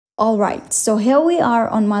Alright, so here we are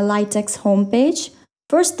on my LightX homepage.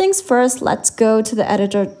 First things first, let's go to the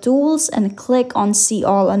editor tools and click on see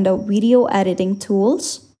all under video editing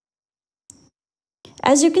tools.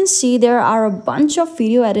 As you can see, there are a bunch of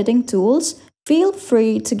video editing tools. Feel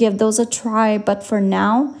free to give those a try, but for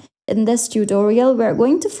now, in this tutorial, we're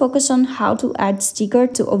going to focus on how to add sticker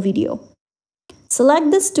to a video.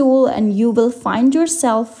 Select this tool and you will find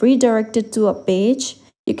yourself redirected to a page.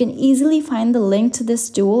 You can easily find the link to this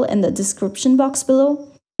tool in the description box below.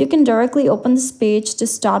 You can directly open this page to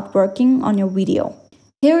start working on your video.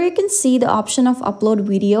 Here you can see the option of upload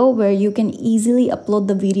video where you can easily upload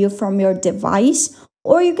the video from your device,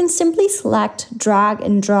 or you can simply select drag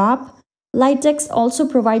and drop. LightX also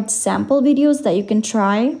provides sample videos that you can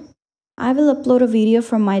try. I will upload a video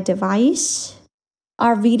from my device.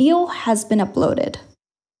 Our video has been uploaded.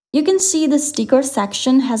 You can see the sticker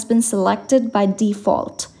section has been selected by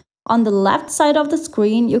default. On the left side of the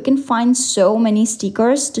screen, you can find so many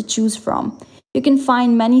stickers to choose from. You can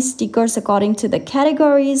find many stickers according to the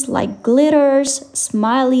categories like glitters,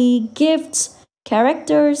 smiley, gifts,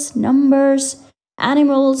 characters, numbers,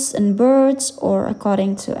 animals and birds, or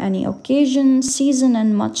according to any occasion, season,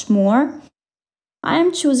 and much more. I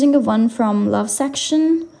am choosing one from love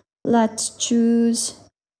section. Let's choose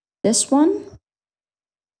this one.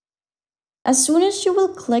 As soon as you will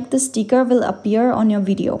click, the sticker will appear on your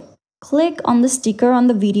video. Click on the sticker on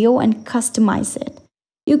the video and customize it.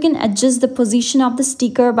 You can adjust the position of the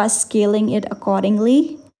sticker by scaling it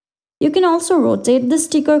accordingly. You can also rotate the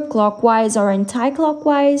sticker clockwise or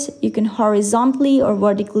anti-clockwise. You can horizontally or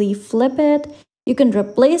vertically flip it. You can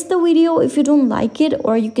replace the video if you don't like it,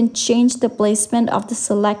 or you can change the placement of the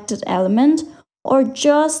selected element or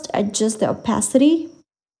just adjust the opacity.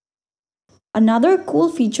 Another cool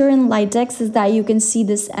feature in LightX is that you can see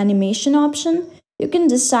this animation option. You can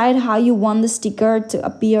decide how you want the sticker to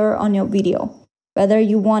appear on your video, whether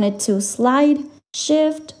you want it to slide,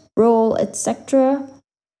 shift, roll, etc.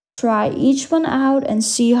 Try each one out and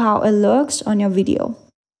see how it looks on your video.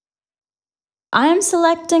 I am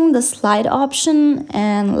selecting the slide option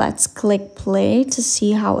and let's click play to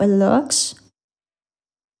see how it looks.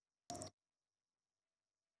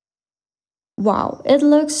 Wow, it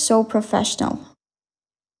looks so professional.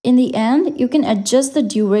 In the end, you can adjust the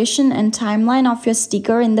duration and timeline of your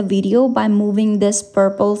sticker in the video by moving this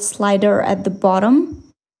purple slider at the bottom.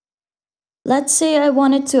 Let's say I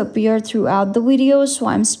want it to appear throughout the video, so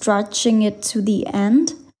I'm stretching it to the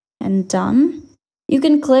end and done. You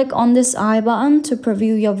can click on this I button to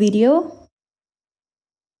preview your video.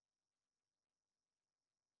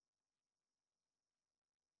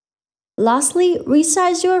 Lastly,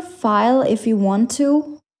 resize your file if you want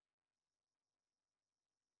to.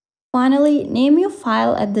 Finally, name your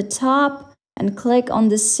file at the top and click on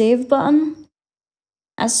the Save button.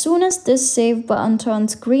 As soon as this Save button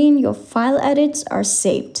turns green, your file edits are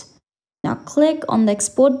saved. Now click on the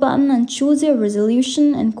Export button and choose your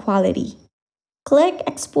resolution and quality. Click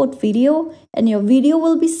Export Video and your video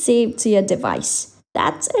will be saved to your device.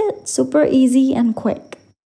 That's it, super easy and quick.